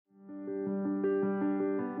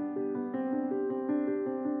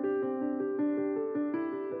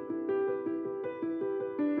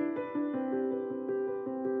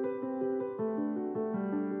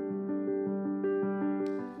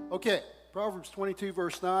Okay, Proverbs 22,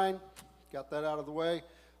 verse 9. Got that out of the way.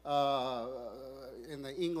 In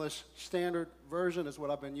the English Standard Version is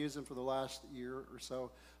what I've been using for the last year or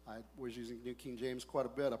so. I was using New King James quite a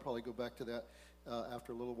bit. I'll probably go back to that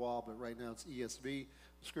after a little while, but right now it's ESV.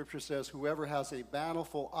 The scripture says, "Whoever has a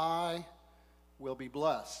bountiful eye will be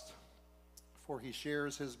blessed, for he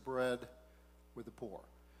shares his bread with the poor."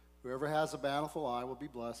 Whoever has a bountiful eye will be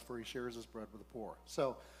blessed, for he shares his bread with the poor.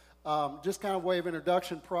 So, just kind of way of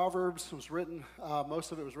introduction, Proverbs was written,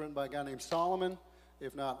 most of it was written by a guy named Solomon.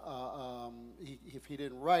 If not, if he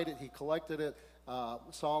didn't write it, he collected it.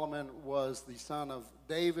 Solomon was the son of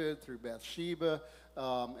David through Bathsheba,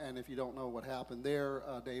 and if you don't know what happened there,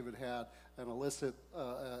 David had an illicit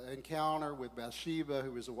encounter with Bathsheba,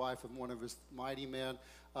 who was the wife of one of his mighty men.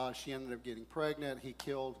 She ended up getting pregnant.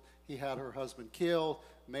 He had her husband killed,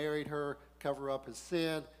 married her, cover up his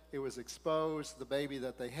sin. It was exposed. The baby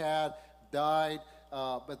that they had died.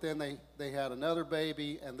 But then they had another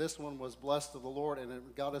baby, and this one was blessed of the Lord,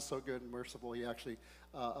 and God is so good and merciful, he actually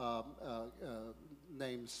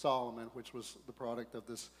named Solomon, which was the product of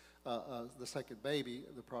this, the second baby,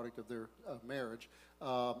 the product of their marriage,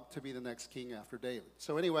 to be the next king after David.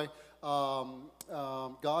 So anyway,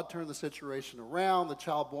 God turned the situation around. The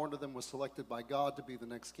child born to them was selected by God to be the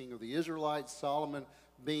next king of the Israelites. Solomon,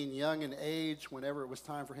 being young in age, whenever it was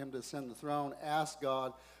time for him to ascend the throne, asked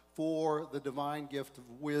God for the divine gift of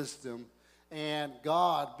wisdom, and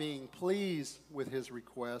God, being pleased with his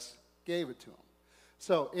request, gave it to him.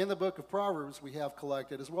 So in the book of Proverbs, we have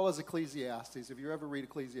collected, as well as Ecclesiastes. If you ever read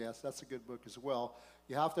Ecclesiastes, that's a good book as well.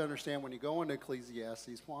 You have to understand when you go into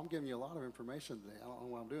Ecclesiastes, well, I'm giving you a lot of information today. I don't know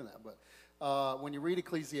why I'm doing that, but when you read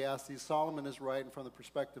Ecclesiastes, Solomon is writing from the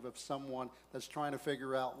perspective of someone that's trying to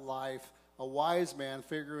figure out life, a wise man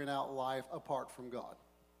figuring out life apart from God.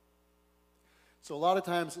 So a lot of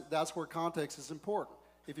times, that's where context is important.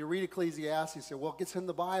 If you read Ecclesiastes, you say, well, it's in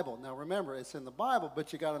the Bible. Now remember, it's in the Bible,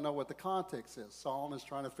 but you got to know what the context is. Solomon's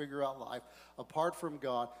trying to figure out life apart from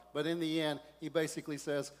God, but in the end, he basically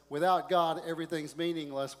says, without God, everything's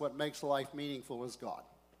meaningless. What makes life meaningful is God.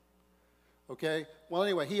 Okay? Well,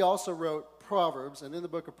 anyway, he also wrote Proverbs, and in the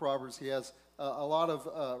book of Proverbs, he has a lot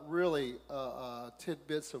of really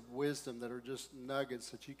tidbits of wisdom that are just nuggets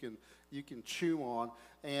that you can chew on.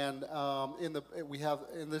 And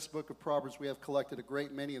in this book of Proverbs, we have collected a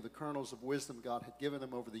great many of the kernels of wisdom God had given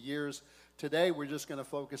him over the years. Today, we're just going to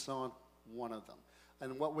focus on one of them.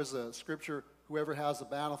 And what was the scripture? Whoever has a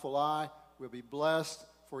bountiful eye will be blessed,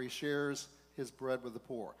 for he shares his bread with the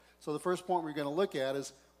poor. So the first point we're going to look at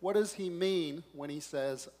is, what does he mean when he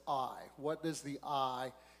says I? What does the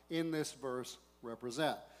I in this verse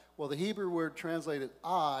represent? Well, the Hebrew word translated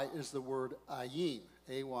I is the word ayin,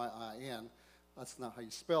 A-Y-I-N. That's not how you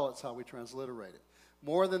spell it, it's how we transliterate it.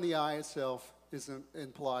 More than the eye itself is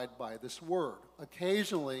implied by this word.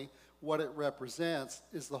 Occasionally, what it represents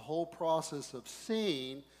is the whole process of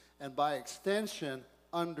seeing, and by extension,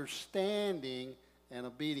 understanding and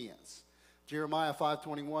obedience. Jeremiah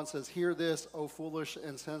 5:21 says, "Hear this, O foolish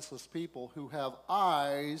and senseless people, who have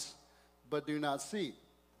eyes but do not see."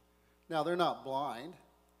 Now, they're not blind,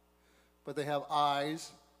 but they have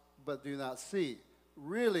eyes but do not see.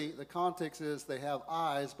 Really, the context is they have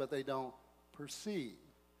eyes, but they don't perceive.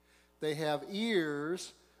 They have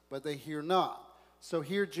ears, but they hear not. So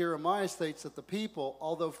here Jeremiah states that the people,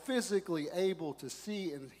 although physically able to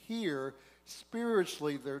see and hear,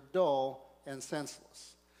 spiritually they're dull and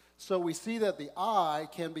senseless. So we see that the eye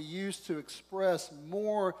can be used to express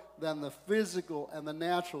more than the physical and the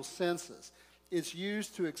natural senses. It's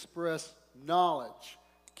used to express knowledge,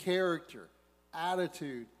 character,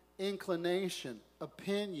 attitude, inclination,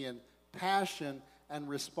 opinion, passion, and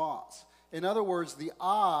response. In other words, the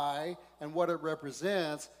eye and what it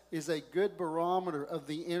represents is a good barometer of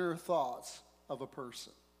the inner thoughts of a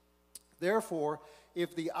person. Therefore,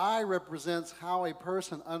 if the eye represents how a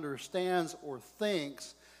person understands or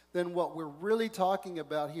thinks, then what we're really talking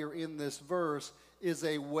about here in this verse is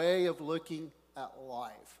a way of looking at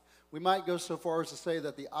life. We might go so far as to say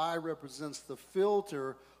that the eye represents the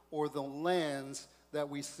filter or the lens that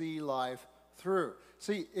we see life through.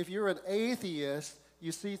 See, if you're an atheist,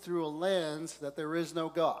 you see through a lens that there is no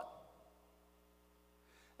God.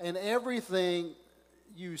 And everything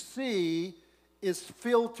you see is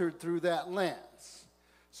filtered through that lens.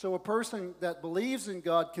 So a person that believes in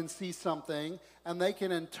God can see something, and they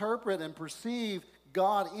can interpret and perceive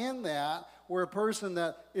God in that, where a person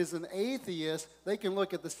that is an atheist, they can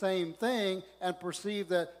look at the same thing and perceive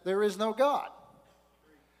that there is no God.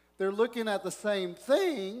 They're looking at the same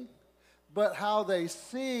thing, but how they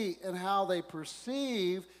see and how they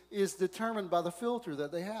perceive is determined by the filter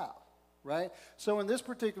that they have. right? So in this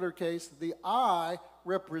particular case, the eye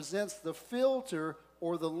represents the filter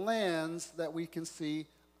or the lens that we can see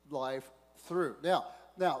life through.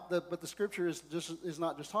 But the scripture is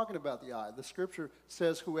not just talking about the eye. The scripture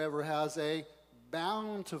says whoever has a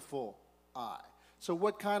bountiful eye. So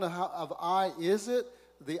what kind of eye is it?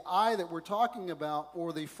 The eye that we're talking about,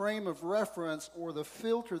 or the frame of reference, or the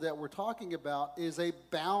filter that we're talking about, is a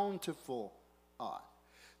bountiful eye.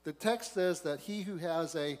 The text says that he who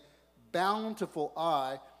has a bountiful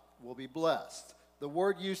eye will be blessed. The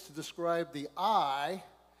word used to describe the eye,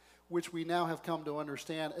 which we now have come to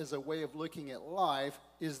understand as a way of looking at life,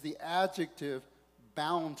 is the adjective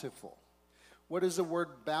bountiful. What does the word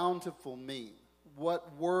bountiful mean?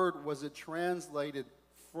 What word was it translated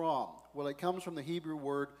from? Well, it comes from the Hebrew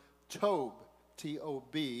word tob,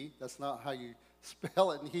 T-O-B. That's not how you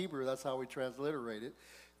spell it in Hebrew. That's how we transliterate it.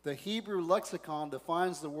 The Hebrew lexicon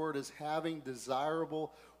defines the word as having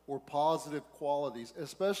desirable or positive qualities,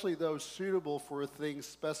 especially those suitable for a thing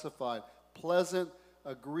specified, pleasant,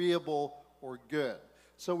 agreeable, or good.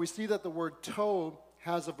 So we see that the word tob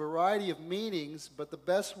has a variety of meanings, but the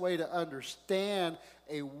best way to understand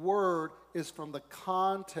a word is from the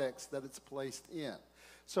context that it's placed in.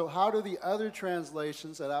 So how do the other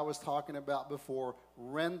translations that I was talking about before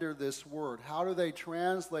render this word? How do they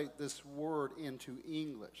translate this word into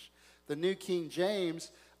English? The New King James,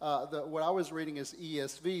 what I was reading is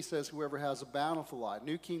ESV, says whoever has a bountiful eye.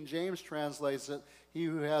 New King James translates it, he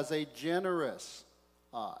who has a generous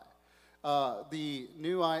eye. The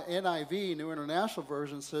new NIV, New International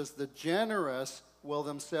Version, says the generous will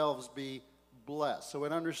themselves be blessed. So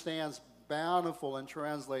it understands bountiful and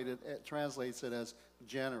translates it as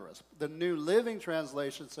generous. The New Living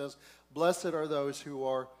Translation says, blessed are those who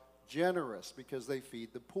are generous because they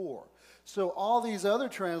feed the poor. So all these other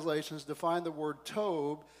translations define the word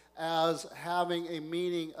tob as having a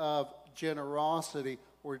meaning of generosity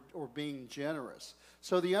or being generous.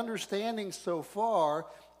 So the understanding so far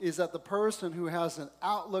is that the person who has an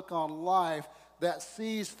outlook on life that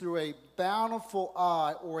sees through a bountiful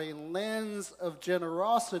eye or a lens of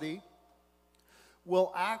generosity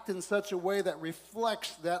will act in such a way that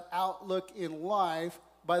reflects that outlook in life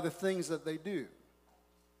by the things that they do.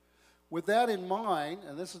 With that in mind,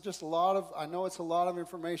 and this is just I know it's a lot of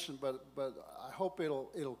information, but I hope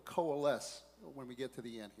it'll coalesce when we get to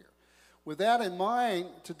the end here. With that in mind,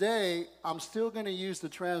 today, I'm still going to use the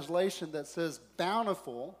translation that says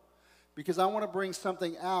bountiful because I want to bring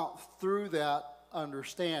something out through that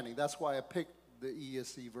understanding. That's why I picked the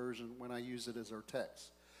ESV version when I use it as our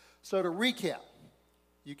text. So to recap,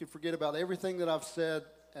 you can forget about everything that I've said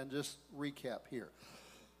and just recap here.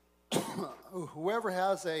 Whoever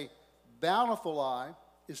has a bountiful eye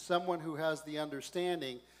is someone who has the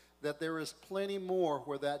understanding that there is plenty more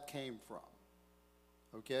where that came from.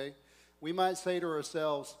 Okay? We might say to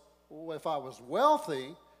ourselves, well, if I was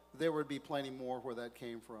wealthy, there would be plenty more where that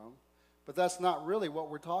came from. But that's not really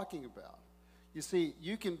what we're talking about. You see,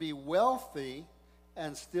 you can be wealthy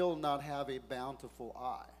and still not have a bountiful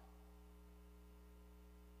eye.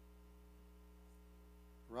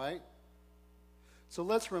 Right? So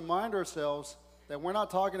let's remind ourselves that we're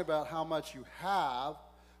not talking about how much you have.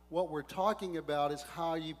 What we're talking about is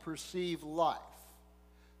how you perceive life,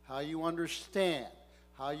 how you understand,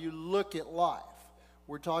 how you look at life.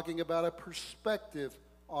 We're talking about a perspective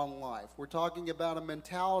on life. We're talking about a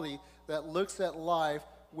mentality that looks at life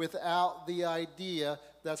without the idea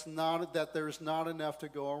that there's not enough to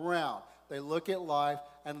go around. They look at life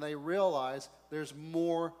and they realize there's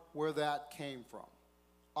more where that came from.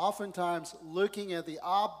 Oftentimes, looking at the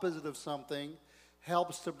opposite of something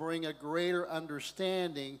helps to bring a greater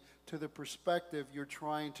understanding to the perspective you're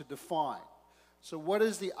trying to define. So what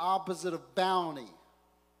is the opposite of bounty?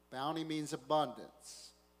 Bounty means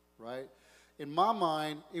abundance, right? In my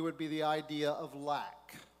mind, it would be the idea of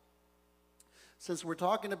lack. Since we're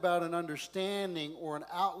talking about an understanding or an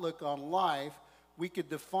outlook on life, we could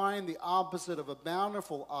define the opposite of a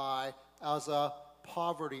bountiful eye as a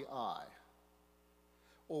poverty eye.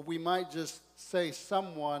 Or we might just say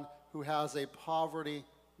someone who has a poverty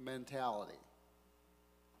mentality.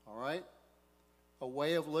 All right? A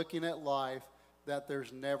way of looking at life that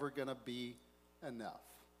there's never going to be enough.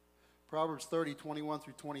 Proverbs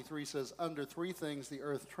 30:21-23 says, under 3 things the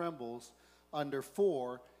earth trembles, under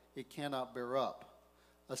 4 it cannot bear up.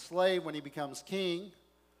 A slave when he becomes king,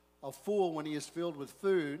 a fool when he is filled with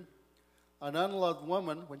food, an unloved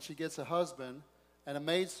woman when she gets a husband, and a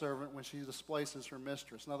maidservant when she displaces her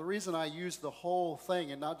mistress. Now, the reason I use the whole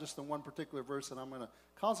thing and not just the one particular verse that I'm going to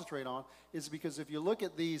concentrate on is because if you look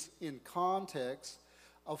at these in context,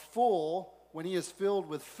 a fool, when he is filled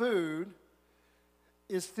with food,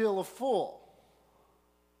 is still a fool.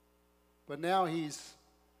 But now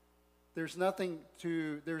there's nothing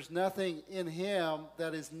in him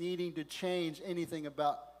that is needing to change anything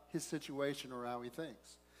about his situation or how he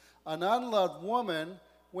thinks. An unloved woman,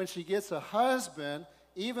 when she gets a husband,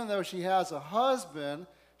 even though she has a husband,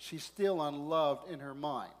 she's still unloved in her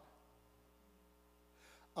mind.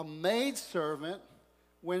 A maidservant,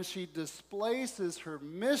 when she displaces her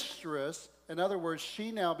mistress, in other words,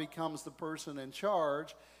 she now becomes the person in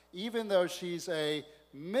charge, even though she's a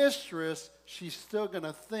mistress, she's still going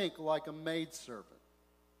to think like a maidservant.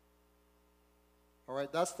 All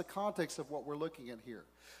right, that's the context of what we're looking at here.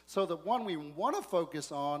 So the one we want to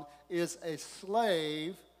focus on is a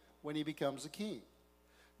slave when he becomes a king.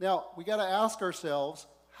 Now, we got to ask ourselves,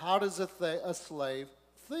 how does a slave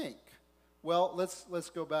think? Well, let's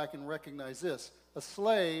go back and recognize this. A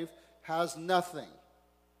slave has nothing.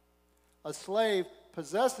 A slave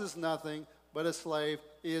possesses nothing, but a slave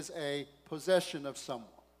is a possession of someone.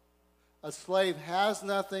 A slave has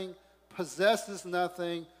nothing, possesses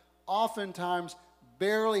nothing, oftentimes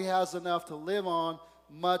barely has enough to live on,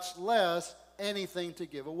 much less anything to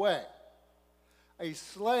give away. A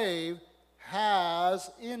slave has,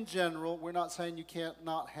 in general, we're not saying you can't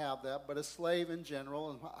not have that, but a slave in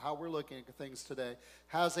general, and how we're looking at things today,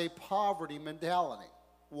 has a poverty mentality.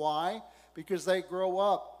 Why? Because they grow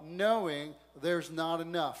up knowing there's not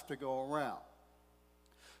enough to go around.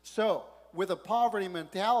 So, with a poverty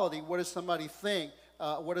mentality, what does somebody think?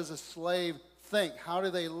 What does a slave think? How do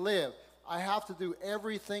they live? I have to do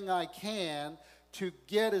everything I can to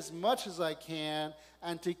get as much as I can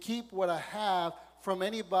and to keep what I have from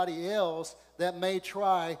anybody else that may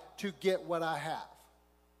try to get what I have.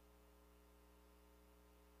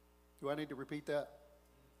 Do I need to repeat that?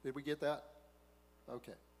 Did we get that?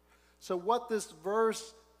 Okay. So what this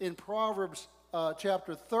verse in Proverbs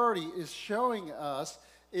chapter 30 is showing us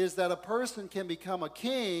is that a person can become a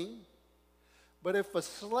king, but if a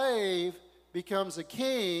slave becomes a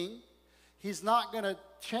king, he's not going to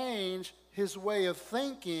change his way of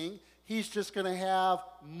thinking. He's just going to have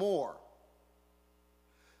more.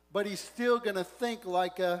 But he's still going to think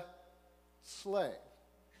like a slave.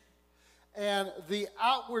 And the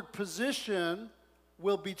outward position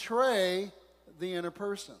will betray the inner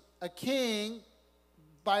person. A king,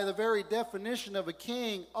 by the very definition of a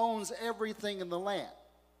king, owns everything in the land.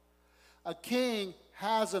 A king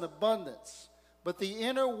has an abundance. But the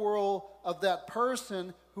inner world of that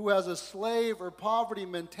person who has a slave or poverty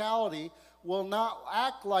mentality will not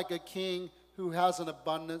act like a king who has an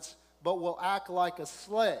abundance, but will act like a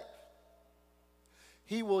slave.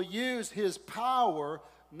 He will use his power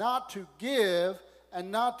not to give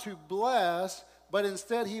and not to bless, but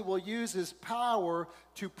instead he will use his power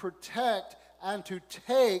to protect and to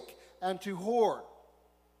take and to hoard.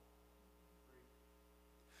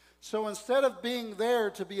 So instead of being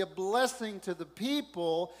there to be a blessing to the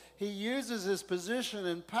people, he uses his position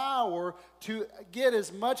and power to get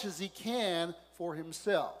as much as he can for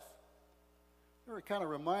himself. It kind of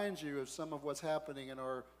reminds you of some of what's happening in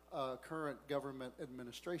our current government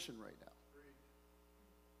administration right now.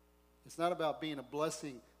 It's not about being a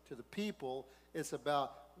blessing to the people. It's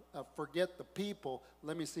about forget the people.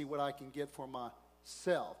 Let me see what I can get for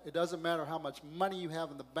myself. It doesn't matter how much money you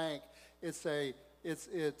have in the bank.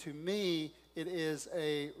 To me, it is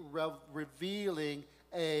a revealing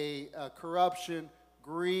a corruption,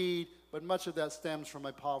 greed, but much of that stems from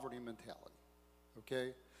a poverty mentality.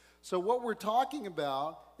 Okay? So what we're talking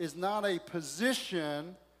about is not a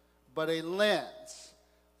position, but a lens,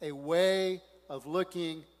 a way of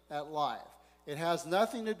looking at life. It has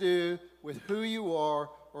nothing to do with who you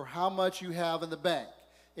are or how much you have in the bank.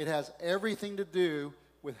 It has everything to do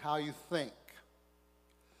with how you think.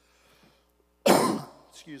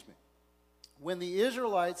 Excuse me. When the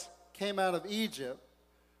Israelites came out of Egypt,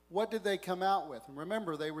 what did they come out with? And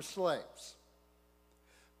remember, they were slaves.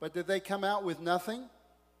 But did they come out with nothing?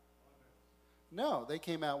 No, they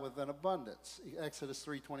came out with an abundance. Exodus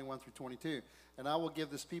 3:21 through 22. And I will give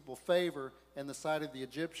this people favor in the sight of the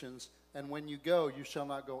Egyptians, and when you go, you shall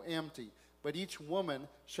not go empty. But each woman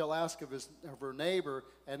shall ask of her neighbor,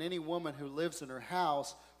 and any woman who lives in her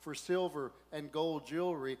house, for silver and gold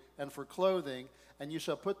jewelry and for clothing, and you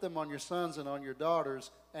shall put them on your sons and on your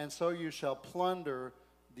daughters, and so you shall plunder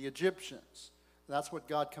the Egyptians. That's what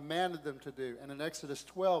God commanded them to do. And in Exodus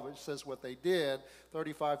 12, it says what they did,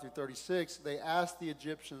 35 through 36, they asked the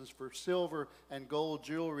Egyptians for silver and gold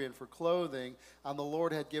jewelry and for clothing, and the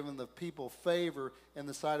Lord had given the people favor in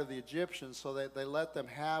the sight of the Egyptians, so that they let them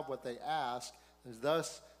have what they asked, and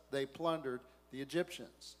thus they plundered the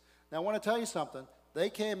Egyptians. Now, I want to tell you something. They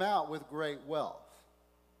came out with great wealth.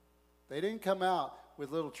 They didn't come out with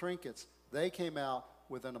little trinkets. They came out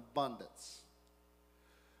with an abundance.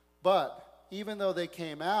 But even though they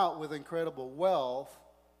came out with incredible wealth,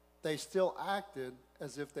 they still acted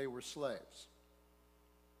as if they were slaves.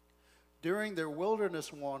 During their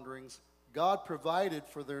wilderness wanderings, God provided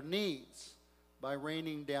for their needs by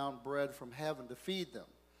raining down bread from heaven to feed them.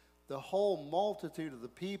 The whole multitude of the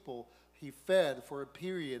people he fed for a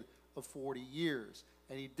period of 40 years.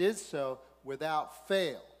 And he did so without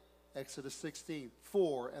fail. Exodus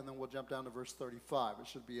 16:4, and then we'll jump down to verse 35. It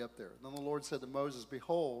should be up there. Then the Lord said to Moses,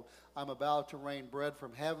 behold, I'm about to rain bread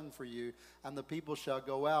from heaven for you, and the people shall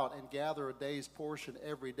go out and gather a day's portion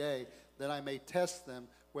every day, that I may test them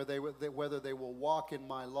whether they will walk in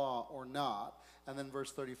my law or not. And then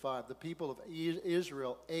verse 35, the people of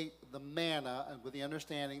Israel ate the manna, and with the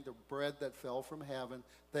understanding, the bread that fell from heaven,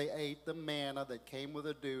 they ate the manna that came with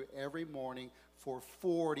the dew every morning for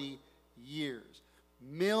 40 years.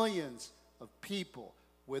 Millions of people,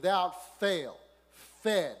 without fail,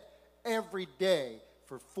 fed every day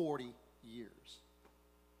for 40 years.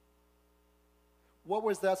 What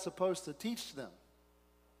was that supposed to teach them?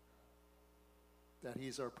 That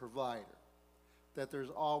he's our provider. That there's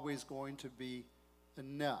always going to be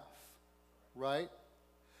enough, right?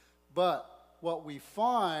 But what we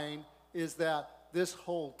find is that this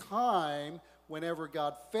whole time, whenever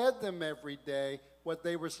God fed them every day, what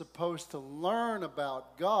they were supposed to learn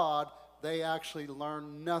about God, they actually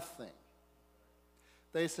learned nothing.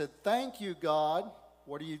 They said, thank you, God.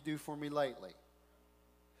 What do you do for me lately?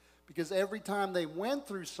 Because every time they went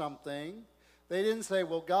through something, they didn't say,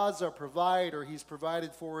 well, God's our provider. He's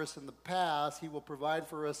provided for us in the past. He will provide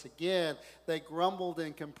for us again. They grumbled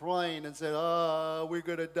and complained and said, we're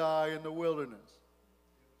going to die in the wilderness.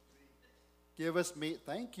 Give us meat.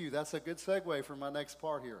 Thank you. That's a good segue for my next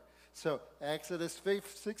part here. So Exodus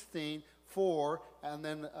 16:4, and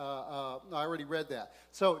then I already read that.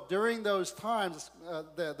 So during those times,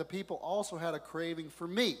 the people also had a craving for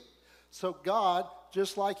meat. So God,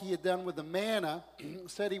 just like he had done with the manna,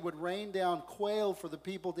 said he would rain down quail for the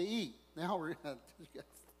people to eat. Now,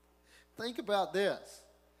 think about this.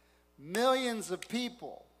 Millions of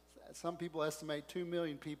people, some people estimate 2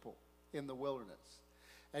 million people in the wilderness.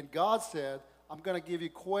 And God said, I'm going to give you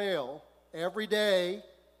quail every day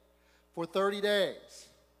for 30 days.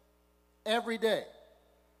 Every day.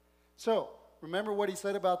 So, remember what he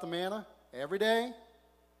said about the manna? Every day,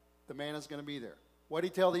 the manna is going to be there. What did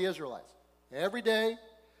he tell the Israelites? Every day,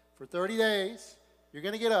 for 30 days, you're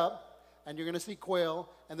going to get up, and you're going to see quail,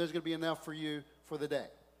 and there's going to be enough for you for the day.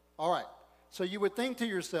 All right. So you would think to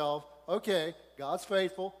yourself, okay, God's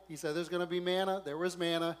faithful. He said there's going to be manna. There was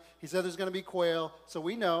manna. He said there's going to be quail. So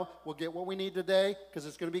we know we'll get what we need today because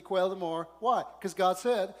it's going to be quail tomorrow. Why? Because God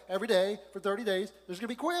said every day for 30 days there's going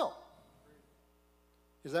to be quail.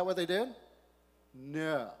 Is that what they did?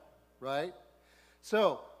 No. Right?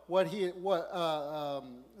 So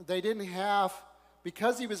they didn't have,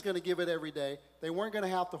 because he was going to give it every day, they weren't going to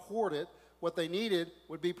have to hoard it. What they needed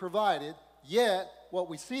would be provided. Yet, what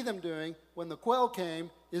we see them doing when the quail came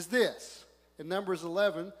is this. In Numbers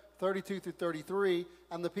 11, 32 through 33,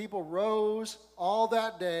 and the people rose all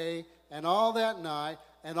that day and all that night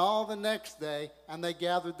and all the next day, and they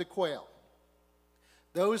gathered the quail.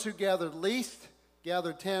 Those who gathered least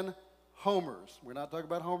gathered 10 homers. We're not talking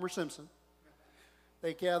about Homer Simpson.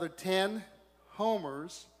 They gathered 10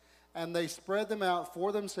 homers, and they spread them out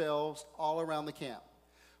for themselves all around the camp.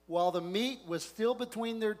 While the meat was still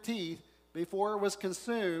between their teeth, before it was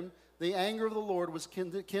consumed, the anger of the Lord was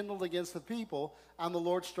kindled against the people, and the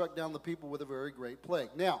Lord struck down the people with a very great plague.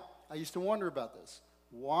 Now, I used to wonder about this.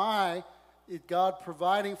 Why is God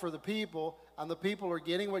providing for the people, and the people are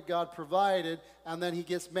getting what God provided, and then he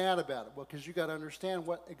gets mad about it? Well, because you got to understand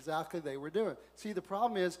what exactly they were doing. See, the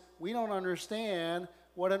problem is we don't understand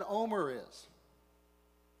what an omer is.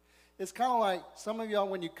 It's kind of like some of y'all,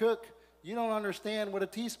 when you cook, you don't understand what a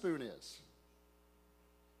teaspoon is.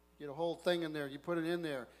 Get a whole thing in there, you put it in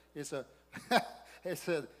there. It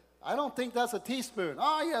said, I don't think that's a teaspoon.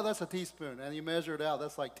 Oh, yeah, that's a teaspoon. And you measure it out,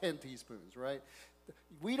 that's like 10 teaspoons, right?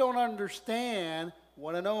 We don't understand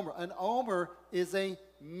what an omer. An omer is a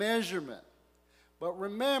measurement. But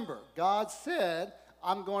remember, God said,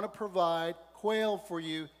 I'm going to provide quail for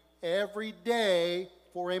you every day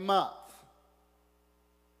for a month.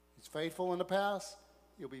 He's faithful in the past,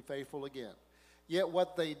 he'll be faithful again. Yet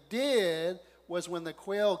what they did was when the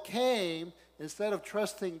quail came, instead of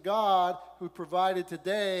trusting God who provided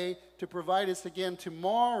today to provide us again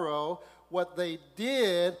tomorrow, what they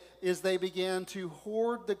did is they began to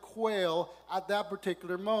hoard the quail at that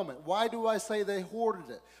particular moment. Why do I say they hoarded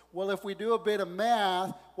it? Well, if we do a bit of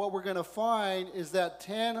math, what we're going to find is that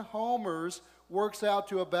 10 homers works out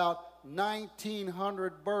to about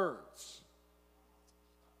 1,900 birds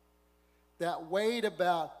that weighed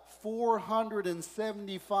about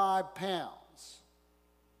 475 pounds.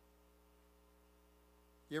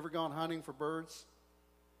 You ever gone hunting for birds?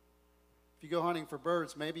 If you go hunting for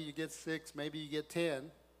birds, maybe you get 6, maybe you get 10.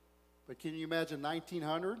 But can you imagine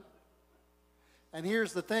 1,900? And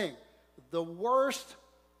here's the thing. The worst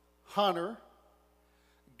hunter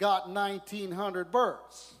got 1,900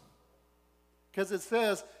 birds. Because it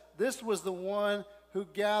says this was the one who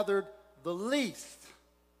gathered the least.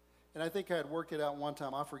 And I think I had worked it out one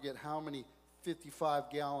time. I forget how many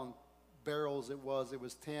 55-gallon barrels it was. It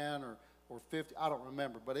was 10 or 50. I don't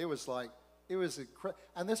remember. But it was incredible.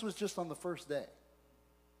 And this was just on the first day.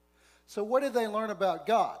 So what did they learn about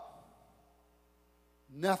God?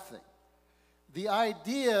 Nothing. The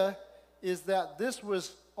idea is that this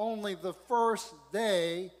was only the first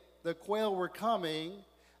day the quail were coming,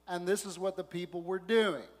 and this is what the people were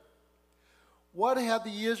doing. What had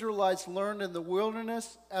the Israelites learned in the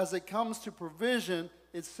wilderness? As it comes to provision,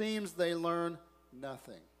 it seems they learned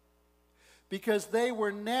nothing. Because they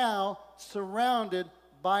were now surrounded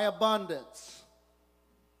by abundance.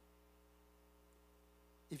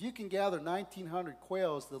 If you can gather 1,900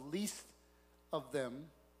 quails, the least of them,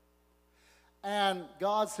 and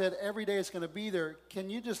God said every day it's going to be there,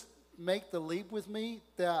 can you just make the leap with me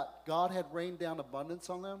that God had rained down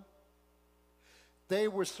abundance on them? They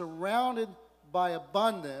were surrounded by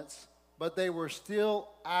abundance, but they were still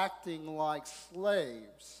acting like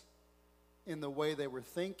slaves in the way they were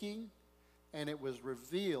thinking, and it was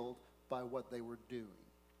revealed by what they were doing.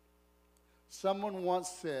 Someone once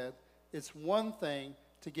said, it's one thing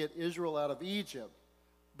to get Israel out of Egypt,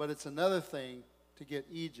 but it's another thing to get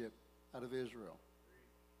Egypt out of Israel.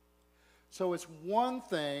 So it's one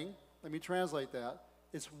thing, let me translate that,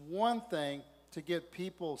 it's one thing to get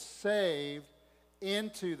people saved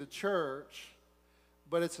into the church,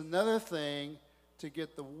 but it's another thing to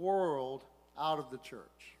get the world out of the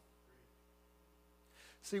church.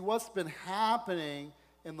 See, what's been happening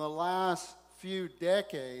in the last few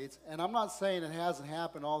decades, and I'm not saying it hasn't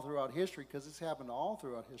happened all throughout history, because it's happened all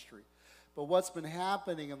throughout history, but what's been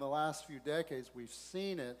happening in the last few decades, we've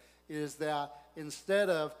seen it, is that instead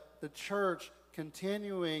of the church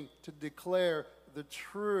continuing to declare the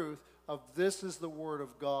truth of this is the Word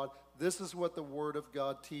of God, this is what the Word of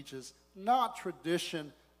God teaches, not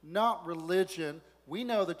tradition, not religion. We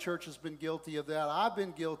know the church has been guilty of that. I've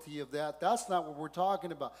been guilty of that. That's not what we're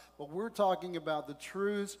talking about. But we're talking about the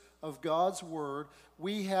truths of God's Word.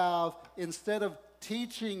 We have, instead of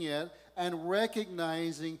teaching it and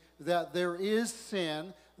recognizing that there is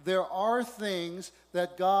sin, there are things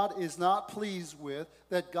that God is not pleased with,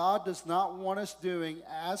 that God does not want us doing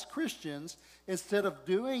as Christians. Instead of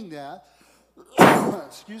doing that,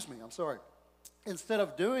 excuse me, I'm sorry. Instead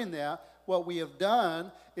of doing that, what we have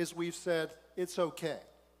done is we've said, it's okay.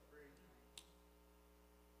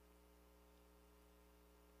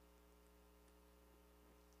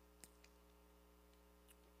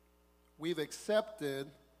 We've accepted,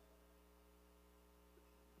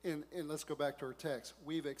 and let's go back to our text.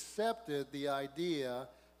 We've accepted the idea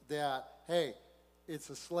that, hey, it's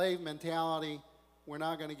a slave mentality. We're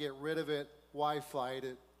not going to get rid of it. Why fight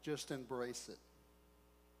it? Just embrace it.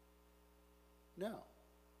 No,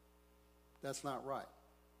 that's not right.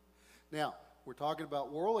 Now, we're talking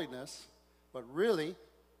about worldliness, but really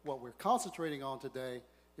what we're concentrating on today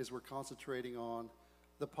is we're concentrating on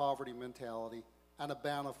the poverty mentality and a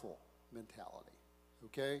bountiful mentality,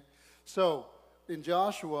 okay? So, in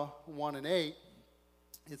Joshua 1 and 8,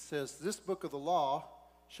 it says, this book of the law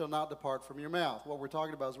shall not depart from your mouth. What we're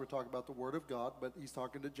talking about is we're talking about the Word of God, but he's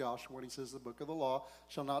talking to Joshua when he says the book of the law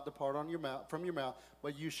shall not depart from your mouth,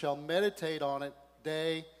 but you shall meditate on it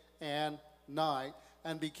day and night,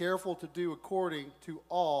 and be careful to do according to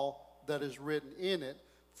all that is written in it.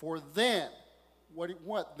 For then,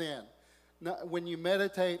 what then? Now, when you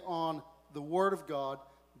meditate on the Word of God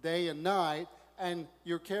day and night, and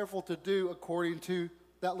you're careful to do according to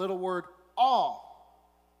that little word, all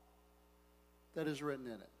that is written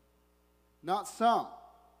in it. Not some.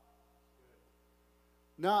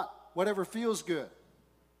 Not whatever feels good.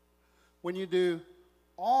 When you do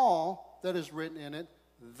all that is written in it,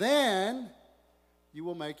 then you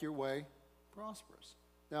will make your way prosperous.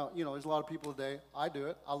 Now, there's a lot of people today, I do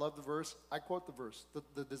it, I love the verse, I quote the verse.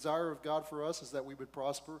 The desire of God for us is that we would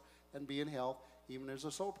prosper and be in health, even as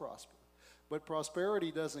our soul prosper. But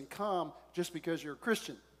prosperity doesn't come just because you're a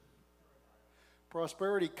Christian.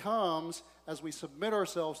 Prosperity comes as we submit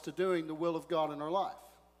ourselves to doing the will of God in our life.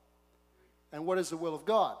 And what is the will of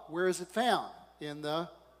God? Where is it found? In the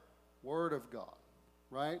Word of God,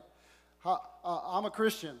 right? I'm a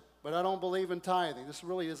Christian, but I don't believe in tithing. This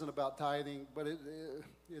really isn't about tithing, but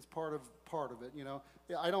it's part of it, you know.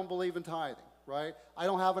 Yeah, I don't believe in tithing, right? I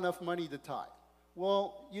don't have enough money to tithe.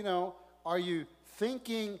 Well, you know, are you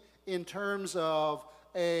thinking in terms of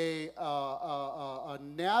a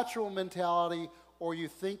natural mentality, or are you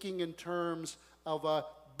thinking in terms of a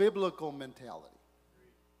biblical mentality?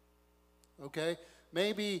 Okay?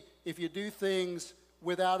 Maybe if you do things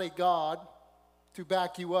without a God to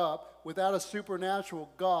back you up, without a supernatural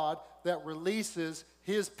God that releases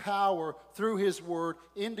His power through His Word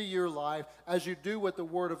into your life, as you do what the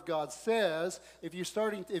Word of God says, if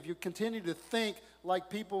you continue to think like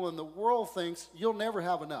people in the world thinks, you'll never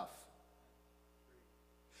have enough.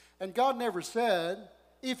 And God never said,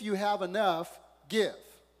 if you have enough, give.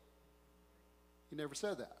 He never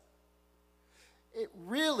said that. It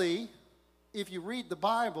really, if you read the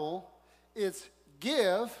Bible, it's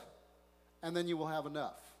give, and then you will have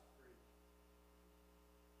enough.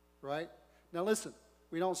 Right? Now listen,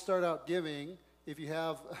 we don't start out giving if you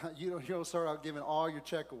have, you don't start out giving all your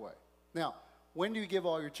check away. Now, when do you give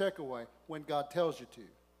all your check away? When God tells you to.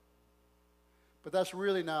 But that's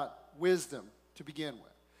really not wisdom to begin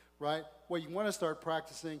with, right? What you want to start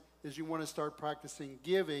practicing is you want to start practicing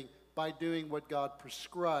giving by doing what God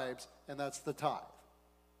prescribes, and that's the tithe.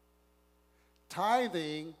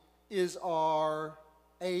 Tithing is our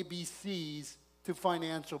ABCs to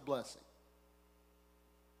financial blessing.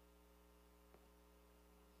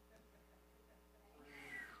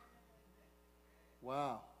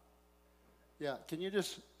 Wow. Yeah, can you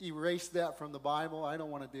just erase that from the Bible? I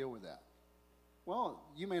don't want to deal with that. Well,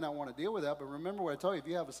 you may not want to deal with that, but remember what I told you. If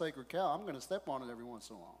you have a sacred cow, I'm going to step on it every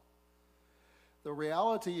once in a while. The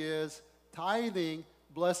reality is tithing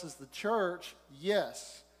blesses the church,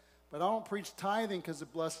 yes. But I don't preach tithing because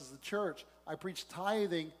it blesses the church. I preach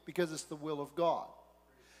tithing because it's the will of God.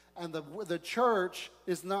 And the church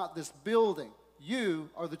is not this building.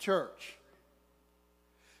 You are the church.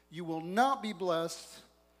 You will not be blessed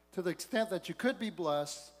to the extent that you could be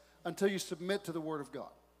blessed until you submit to the Word of God.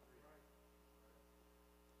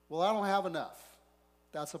 Well, I don't have enough.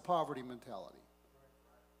 That's a poverty mentality.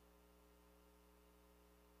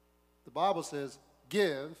 The Bible says,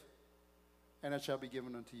 give, and it shall be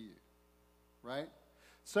given unto you. Right?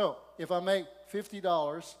 So, if I make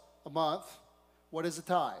 $50 a month, what is a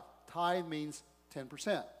tithe? Tithe means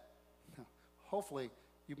 10%. Hopefully,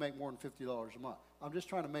 you make more than $50 a month. I'm just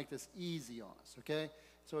trying to make this easy on us, okay?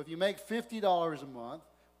 So if you make $50 a month,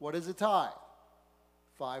 what is a tithe?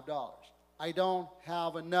 $5. I don't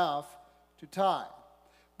have enough to tithe.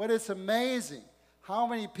 But it's amazing how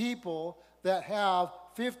many people that have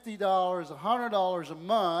 $50, $100 a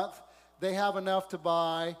month, they have enough to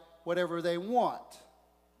buy whatever they want.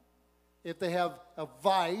 If they have a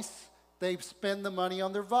vice, they spend the money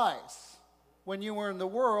on their vice. When you were in the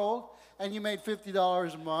world and you made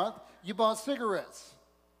 $50 a month, you bought cigarettes.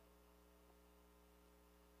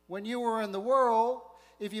 When you were in the world,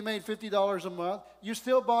 if you made $50 a month, you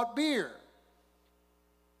still bought beer.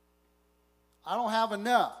 I don't have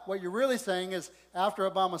enough. What you're really saying is, after I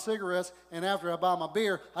buy my cigarettes and after I buy my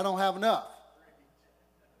beer, I don't have enough.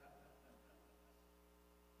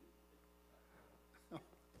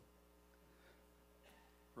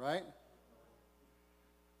 Right?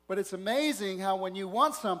 But it's amazing how when you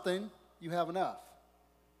want something, you have enough.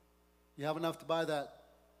 You have enough to buy that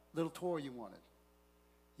little toy you wanted.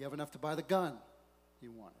 You have enough to buy the gun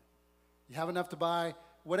you wanted. You have enough to buy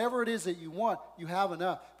whatever it is that you want, you have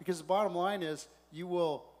enough. Because the bottom line is, you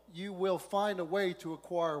will find a way to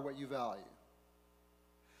acquire what you value.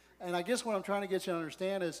 And I guess what I'm trying to get you to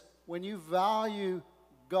understand is, when you value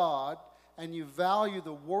God and you value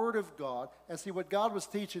the Word of God, and see what God was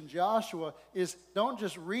teaching Joshua is, don't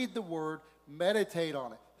just read the Word, meditate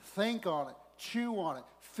on it, think on it, chew on it,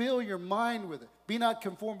 fill your mind with it. Be not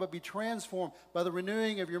conformed, but be transformed by the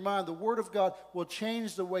renewing of your mind. The Word of God will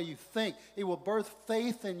change the way you think. It will birth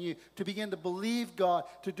faith in you to begin to believe God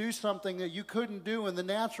to do something that you couldn't do in the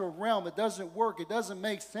natural realm. It doesn't work. It doesn't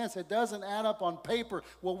make sense. It doesn't add up on paper.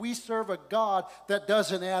 Well, we serve a God that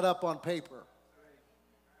doesn't add up on paper.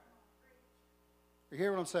 You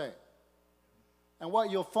hear what I'm saying? And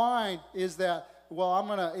what you'll find is that, well,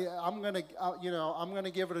 I'm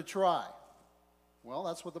gonna give it a try. Well,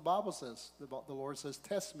 that's what the Bible says. The Lord says,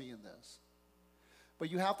 test me in this. But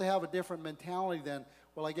you have to have a different mentality than,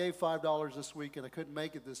 well, I gave $5 this week and I couldn't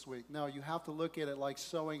make it this week. No, you have to look at it like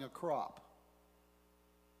sowing a crop.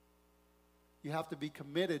 You have to be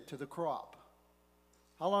committed to the crop.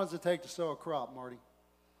 How long does it take to sow a crop, Marty?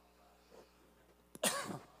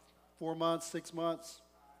 4 months, 6 months?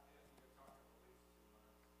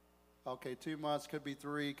 Okay, 2 months, could be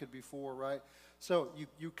 3, could be 4, right? So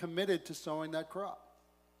you committed to sowing that crop.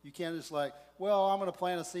 You can't just like, well, I'm going to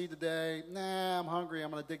plant a seed today. Nah, I'm hungry.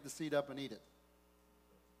 I'm going to dig the seed up and eat it.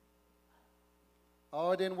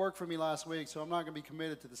 Oh, it didn't work for me last week, so I'm not going to be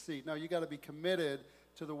committed to the seed. No, you got to be committed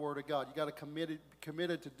to the Word of God. You got to be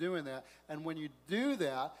committed to doing that. And when you do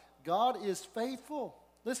that, God is faithful.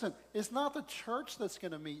 Listen, it's not the church that's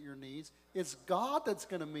going to meet your needs. It's God that's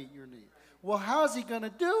going to meet your need. Well, how's he going to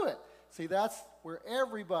do it? See, that's where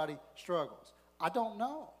everybody struggles. I don't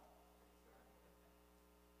know.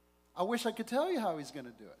 I wish I could tell you how he's going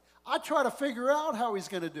to do it. I try to figure out how he's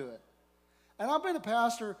going to do it. And I've been a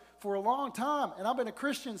pastor for a long time, and I've been a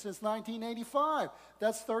Christian since 1985.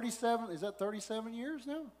 That's 37, is that 37 years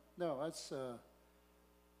now? No, that's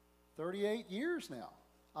 38 years now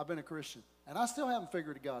I've been a Christian. And I still haven't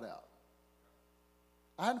figured God out.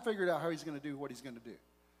 I haven't figured out how he's going to do what he's going to do.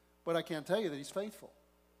 But I can tell you that he's faithful.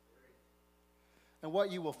 And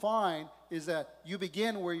what you will find is that you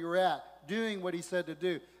begin where you're at, doing what he said to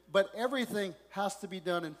do. But everything has to be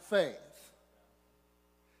done in faith.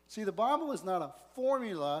 See, the Bible is not a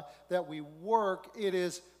formula that we work. It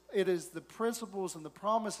is the principles and the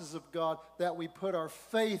promises of God that we put our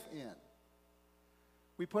faith in.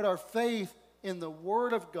 We put our faith in the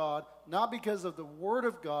Word of God, not because of the Word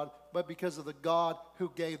of God, but because of the God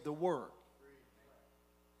who gave the Word.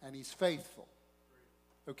 And he's faithful.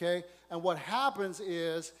 Okay? And what happens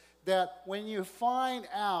is that when you find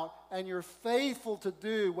out and you're faithful to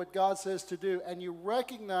do what God says to do, and you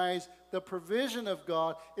recognize the provision of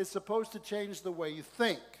God, it's supposed to change the way you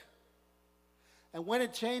think. And when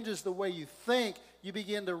it changes the way you think, you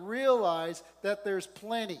begin to realize that there's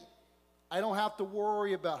plenty. I don't have to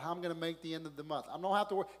worry about how I'm going to make the end of the month. I don't have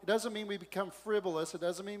to worry. It doesn't mean we become frivolous. It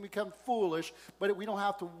doesn't mean we become foolish. But we don't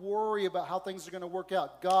have to worry about how things are going to work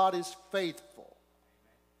out. God is faithful.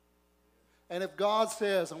 And if God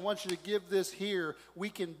says, I want you to give this here, we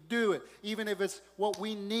can do it. Even if it's what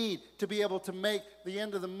we need to be able to make the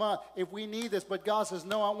end of the month. If we need this, but God says,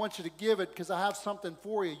 no, I want you to give it because I have something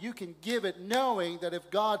for you. You can give it knowing that if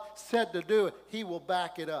God said to do it, he will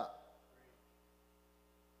back it up.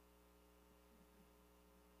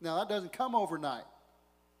 Now, that doesn't come overnight.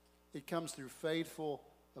 It comes through faithful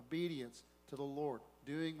obedience to the Lord,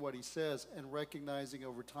 doing what he says and recognizing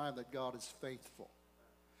over time that God is faithful.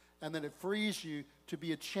 And then it frees you to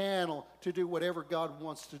be a channel to do whatever God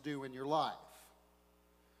wants to do in your life.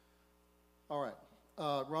 All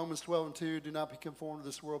right. Romans 12:2, do not be conformed to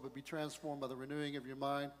this world, but be transformed by the renewing of your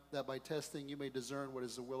mind, that by testing you may discern what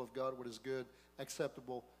is the will of God, what is good,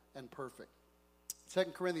 acceptable, and perfect.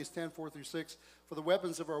 2 Corinthians 10:4-6, for the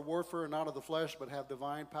weapons of our warfare are not of the flesh, but have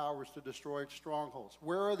divine powers to destroy strongholds.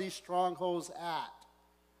 Where are these strongholds at?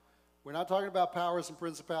 We're not talking about powers and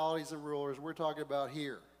principalities and rulers. We're talking about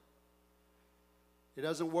here. It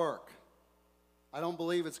doesn't work. I don't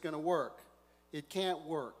believe it's going to work. It can't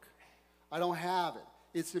work. I don't have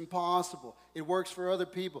it. It's impossible. It works for other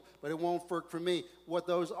people, but it won't work for me. What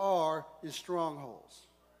those are is strongholds.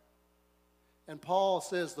 And Paul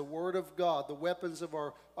says the Word of God, the weapons of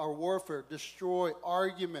our warfare, destroy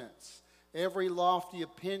arguments, every lofty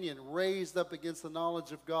opinion raised up against the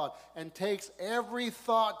knowledge of God, and takes every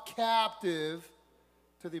thought captive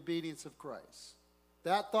to the obedience of Christ.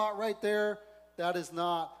 That thought right there, that is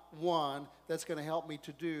not one that's going to help me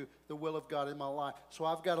to do the will of God in my life. So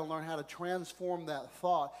I've got to learn how to transform that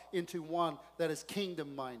thought into one that is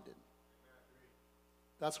kingdom-minded.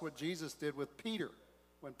 That's what Jesus did with Peter.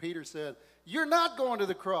 When Peter said, you're not going to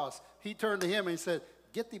the cross, he turned to him and he said,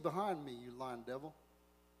 get thee behind me, you lying devil.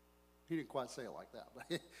 He didn't quite say it like that,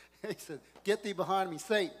 but he said, get thee behind me,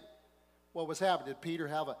 Satan. What was happening? Did Peter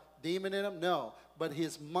have a demon in him? No. But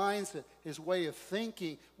his mindset, his way of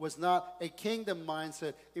thinking was not a kingdom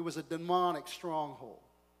mindset. It was a demonic stronghold.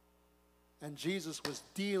 And Jesus was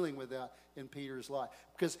dealing with that in Peter's life.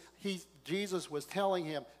 Because Jesus was telling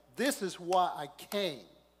him, this is why I came.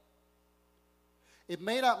 It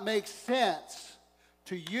may not make sense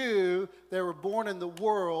to you that were born in the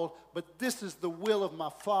world, but this is the will of my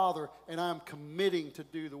Father, and I'm committed to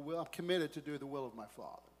do the will of my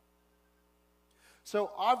Father.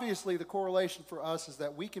 So obviously the correlation for us is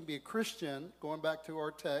that we can be a Christian, going back to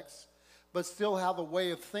our text, but still have a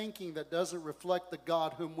way of thinking that doesn't reflect the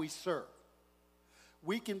God whom we serve.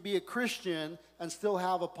 We can be a Christian and still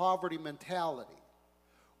have a poverty mentality.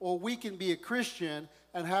 Or we can be a Christian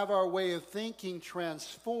and have our way of thinking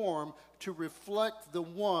transform to reflect the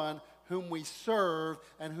one whom we serve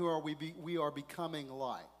and who we are becoming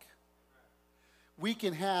like. We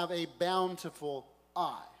can have a bountiful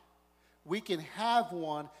eye. We can have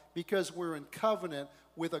one because we're in covenant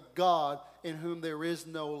with a God in whom there is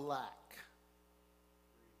no lack.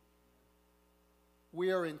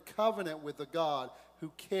 We are in covenant with the God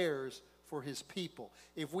who cares for his people.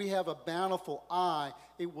 If we have a bountiful eye,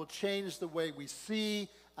 it will change the way we see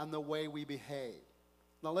and the way we behave.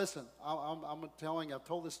 Now listen, I've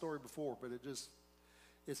told this story before, but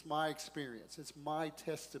it's my experience. It's my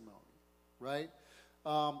testimony, right?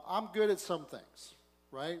 I'm good at some things,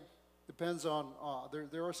 right? Depends on,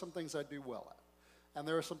 there are some things I do well at. And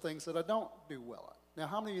there are some things that I don't do well at. Now,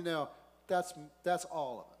 how many of you know that's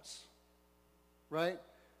all of us, right?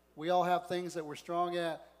 We all have things that we're strong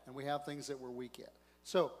at, and we have things that we're weak at.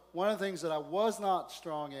 So one of the things that I was not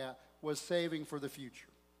strong at was saving for the future.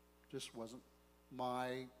 Just wasn't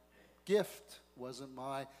my gift.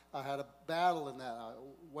 I had a battle in that,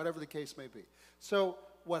 whatever the case may be. So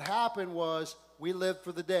what happened was we lived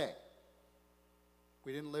for the day.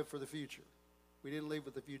 We didn't live for the future. We didn't live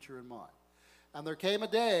with the future in mind. And there came a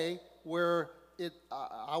day where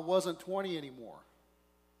I wasn't 20 anymore.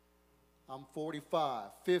 I'm 45,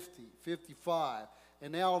 50, 55.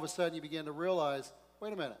 And now all of a sudden you begin to realize,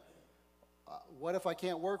 wait a minute, what if I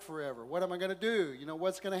can't work forever? What am I going to do?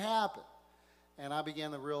 What's going to happen? And I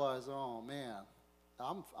began to realize, oh man,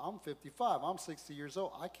 I'm 55, I'm 60 years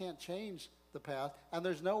old. I can't change the past, and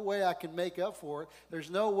there's no way I can make up for it. There's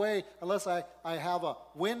no way, unless I have a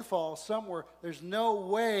windfall somewhere, there's no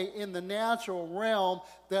way in the natural realm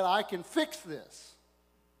that I can fix this.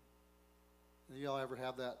 Y'all ever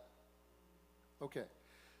have that? Okay.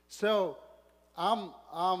 So I'm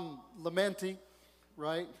lamenting,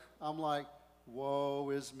 right? I'm like, woe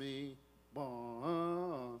is me.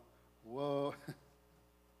 Whoa.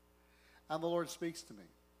 And the Lord speaks to me.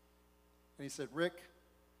 And he said, Rick,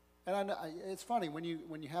 and I know, it's funny, when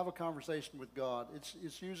you have a conversation with God,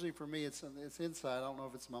 it's usually for me, it's inside. I don't know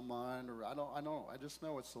if it's my mind or I just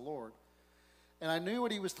know it's the Lord. And I knew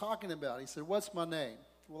what he was talking about. He said, what's my name?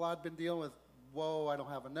 Well, I'd been dealing with, whoa, I don't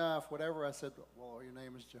have enough, whatever. I said, well, your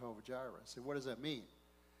name is Jehovah Jireh. I said, what does that mean?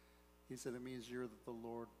 He said, it means you're the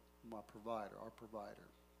Lord, my provider, our provider.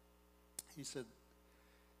 He said,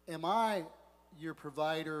 am I your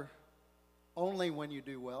provider only when you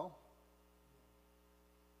do well?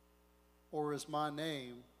 Or is my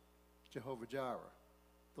name Jehovah Jireh,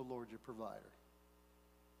 the Lord your provider?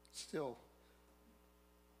 Still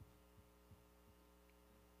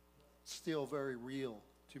very real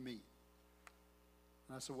to me.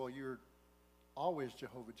 And I said, well, you're always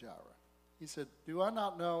Jehovah Jireh. He said, do I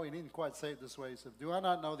not know, and he didn't quite say it this way, he said, do I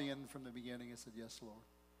not know the end from the beginning? I said, yes, Lord.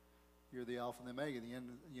 You're the Alpha and the Omega, the end,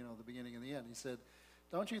 the beginning and the end. He said,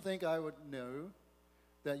 don't you think I would know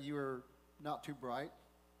that you are not too bright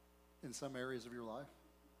in some areas of your life?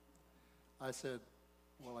 I said,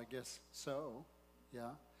 well, I guess so, yeah.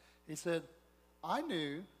 He said, I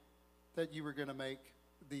knew that you were going to make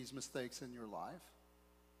these mistakes in your life,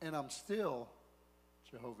 and I'm still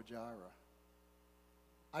Jehovah Jireh.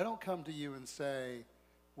 I don't come to you and say,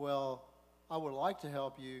 well, I would like to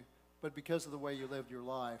help you, but because of the way you lived your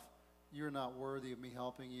life, you're not worthy of me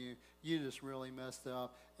helping you. You just really messed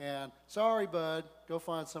up. And sorry, bud, go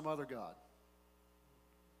find some other God.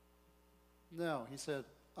 No, he said,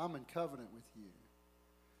 I'm in covenant with you.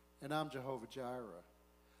 And I'm Jehovah Jireh.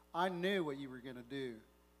 I knew what you were going to do.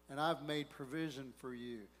 And I've made provision for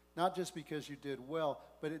you. Not just because you did well,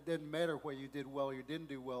 but it didn't matter whether you did well or you didn't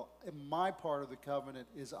do well. And my part of the covenant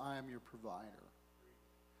is I am your provider.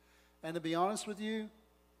 And to be honest with you,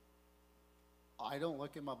 I don't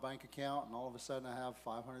look at my bank account and all of a sudden I have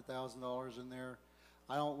 $500,000 in there.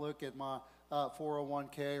 I don't look at my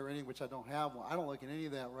 401k or any, which I don't have one. I don't look at any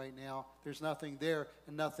of that right now. There's nothing there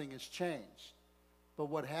and nothing has changed. But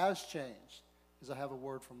what has changed is I have a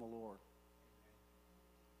word from the Lord.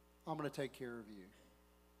 I'm going to take care of you.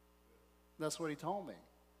 That's what he told me.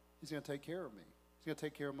 He's going to take care of me. He's going to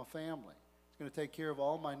take care of my family. He's going to take care of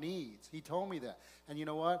all my needs. He told me that. And you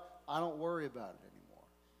know what? I don't worry about it anymore.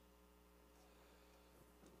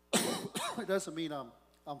 It doesn't mean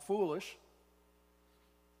I'm foolish,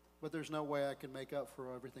 but there's no way I can make up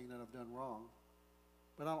for everything that I've done wrong.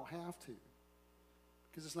 But I don't have to,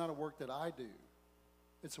 because it's not a work that I do.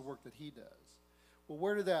 It's a work that he does. Well,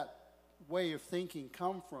 where did that way of thinking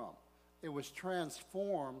come from? It was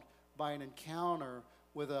transformed by an encounter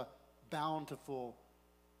with a bountiful,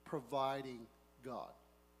 providing God.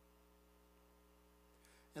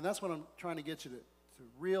 And that's what I'm trying to get you to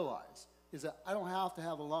realize, is that I don't have to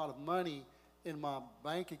have a lot of money in my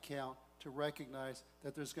bank account to recognize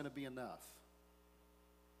that there's going to be enough.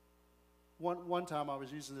 One time I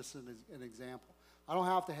was using this as an example. I don't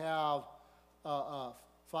have to have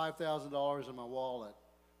 $5,000 in my wallet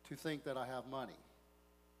to think that I have money.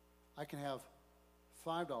 I can have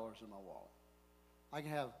 $5 in my wallet. I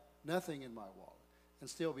can have nothing in my wallet. and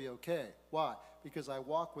still be okay. Why? Because I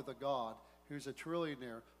walk with a God who's a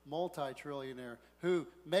trillionaire, multi-trillionaire, who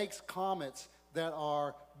makes comets that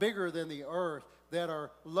are bigger than the earth, that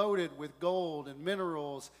are loaded with gold and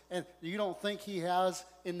minerals, and you don't think he has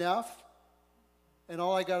enough? And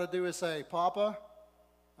all I got to do is say, Papa,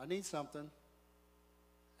 I need something.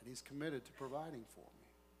 And he's committed to providing for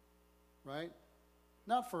me, right?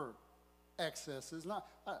 Not for excesses,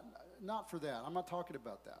 not for that. I'm not talking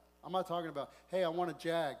about that. I'm not talking about, hey, I want a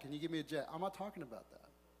Jag. Can you give me a Jag? I'm not talking about that.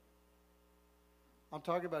 I'm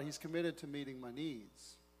talking about he's committed to meeting my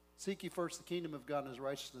needs. Seek ye first the kingdom of God and his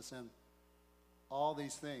righteousness, and all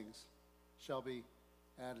these things shall be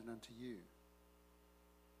added unto you.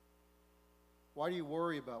 Why do you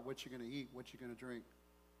worry about what you're going to eat, what you're going to drink,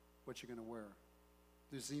 what you're going to wear?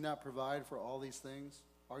 Does he not provide for all these things?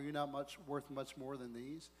 Are you not worth much more than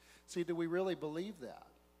these? See, do we really believe that?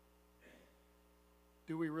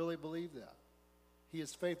 Do we really believe that? He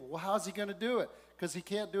is faithful. Well, how's he going to do it? Because he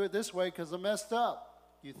can't do it this way because I'm messed up.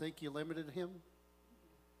 You think you limited him?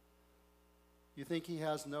 You think he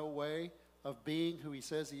has no way of being who he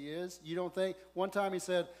says he is? You don't think? One time he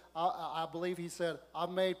said, I believe he said, I've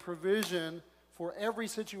made provision for every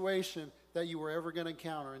situation that you were ever going to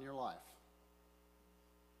encounter in your life.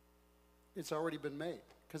 It's already been made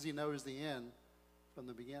because he knows the end from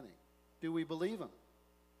the beginning. Do we believe him?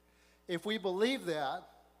 If we believe that,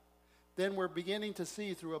 then we're beginning to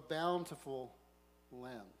see through a bountiful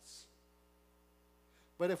lens.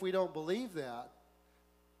 But if we don't believe that,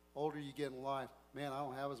 older you get in life, man, I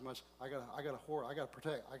don't have as much. I got to hoard. I got to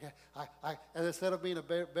protect. And instead of being a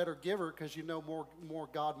better giver because you know more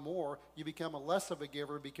God more, you become a less of a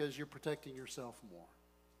giver because you're protecting yourself more.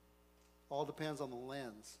 All depends on the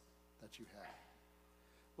lens that you have.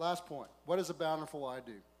 Last point. What does a bountiful eye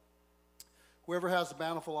do? Whoever has a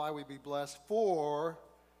bountiful eye will be blessed, for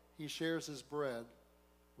he shares his bread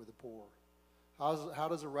with the poor. How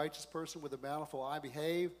does a righteous person with a bountiful eye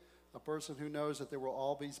behave? A person who knows that there will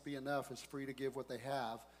always be enough is free to give what they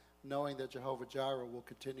have, knowing that Jehovah Jireh will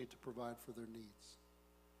continue to provide for their needs.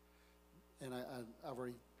 And I've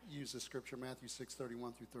already used this scripture, Matthew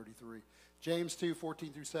 6:31 through 33. James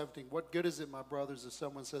 2:14 through 17. What good is it, my brothers, if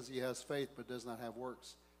someone says he has faith but does not have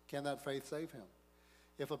works? Can that faith save him?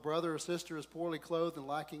 If a brother or sister is poorly clothed and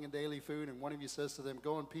lacking in daily food, and one of you says to them,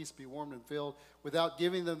 go in peace, be warmed and filled, without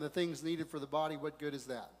giving them the things needed for the body, what good is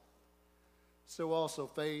that? So also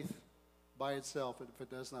faith by itself, if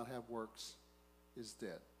it does not have works, is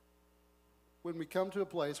dead. When we come to a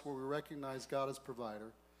place where we recognize God as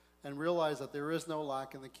provider and realize that there is no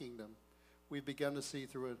lack in the kingdom, we've begun to see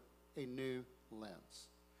through a new lens.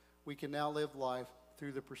 We can now live life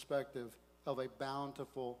through the perspective of a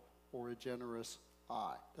bountiful or a generous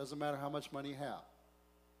eye. Doesn't matter how much money you have.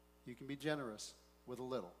 You can be generous with a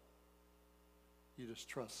little. You just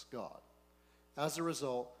trust God. As a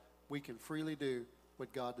result, we can freely do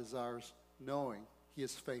what God desires, knowing he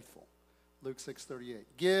is faithful. Luke 6:38.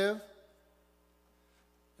 Give,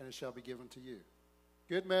 and it shall be given to you.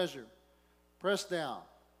 Good measure, pressed down,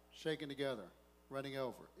 shaken together, running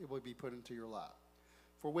over. It will be put into your lap.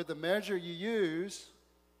 For with the measure you use,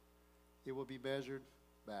 it will be measured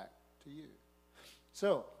back to you.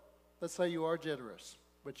 So, let's say you are generous,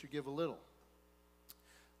 but you give a little.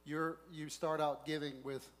 You start out giving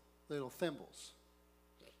with little thimbles.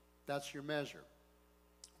 That's your measure.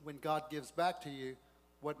 When God gives back to you,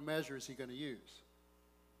 what measure is he going to use?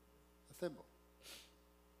 A thimble.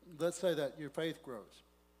 Let's say that your faith grows,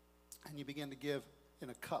 and you begin to give in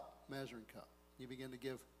a cup, measuring cup. You begin to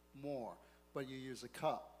give more, but you use a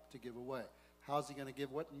cup to give away. How's he going to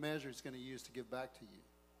give? What measure is he going to use to give back to you?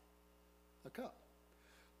 A cup.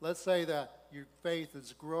 Let's say that your faith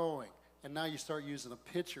is growing, and now you start using a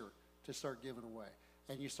pitcher to start giving away,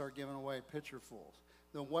 and you start giving away pitcherfuls.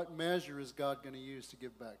 Then what measure is God going to use to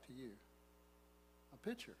give back to you? A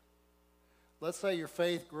pitcher. Let's say your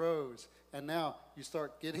faith grows, and now you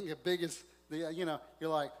start getting the biggest, you're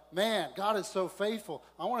like, man, God is so faithful.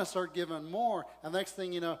 I want to start giving more. And next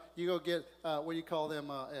thing you know, you go get, what do you call them,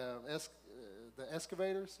 the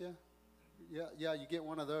excavators, yeah? Yeah, you get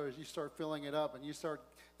one of those. You start filling it up, and you start,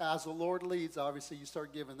 as the Lord leads, obviously, you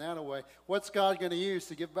start giving that away. What's God going to use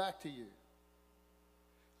to give back to you?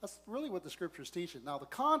 That's really what the Scripture's teaching. Now, the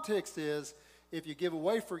context is, if you give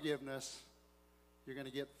away forgiveness, you're going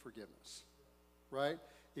to get forgiveness, right?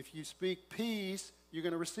 If you speak peace, you're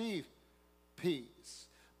going to receive peace.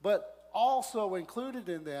 But also included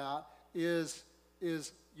in that is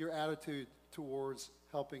your attitude towards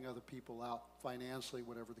helping other people out financially,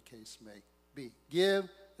 whatever the case may be. Give,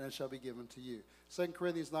 and it shall be given to you. 2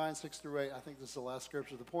 Corinthians 9, 6 through 8, I think this is the last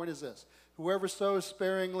scripture. The point is this: whoever sows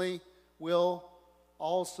sparingly will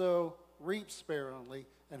also reap sparingly,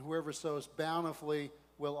 and whoever sows bountifully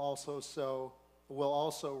will also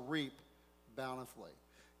reap bountifully.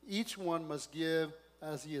 Each one must give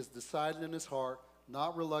as he has decided in his heart,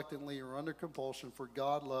 not reluctantly or under compulsion, for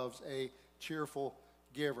God loves a cheerful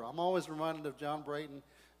giver. I'm always reminded of John Brayton.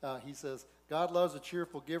 He says, God loves a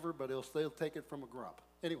cheerful giver, but he'll still take it from a grump.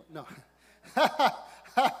 Anyway, no.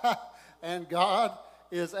 And God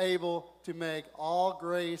is able to make all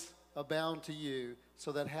grace abound to you,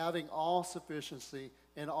 so that having all sufficiency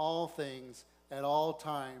in all things at all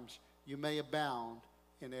times, you may abound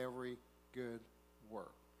in every good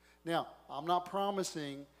work. Now, I'm not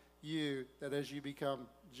promising you that as you become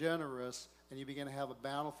generous and you begin to have a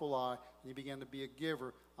bountiful eye and you begin to be a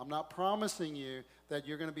giver, I'm not promising you that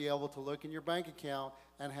you're going to be able to look in your bank account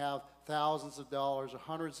and have thousands of dollars or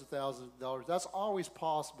hundreds of thousands of dollars. That's always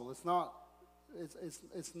possible. It's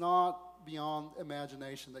not beyond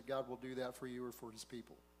imagination that God will do that for you or for his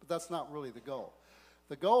people. But that's not really the goal.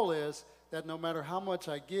 The goal is that no matter how much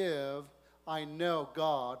I give, I know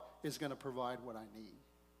God is going to provide what I need.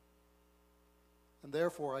 And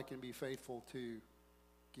therefore, I can be faithful to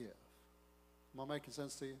give. Am I making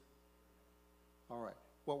sense to you? All right.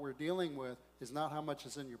 What we're dealing with is not how much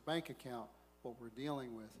is in your bank account. What we're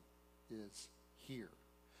dealing with is here.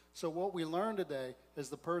 So what we learned today is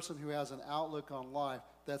the person who has an outlook on life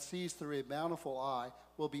that sees through a bountiful eye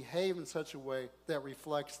will behave in such a way that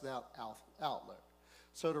reflects that outlook.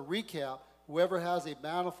 So to recap, whoever has a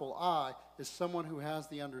bountiful eye is someone who has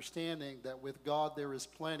the understanding that with God there is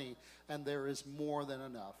plenty and there is more than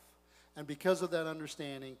enough. And because of that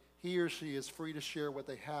understanding, he or she is free to share what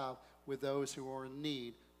they have with those who are in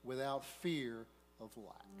need without fear of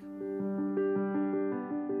lack.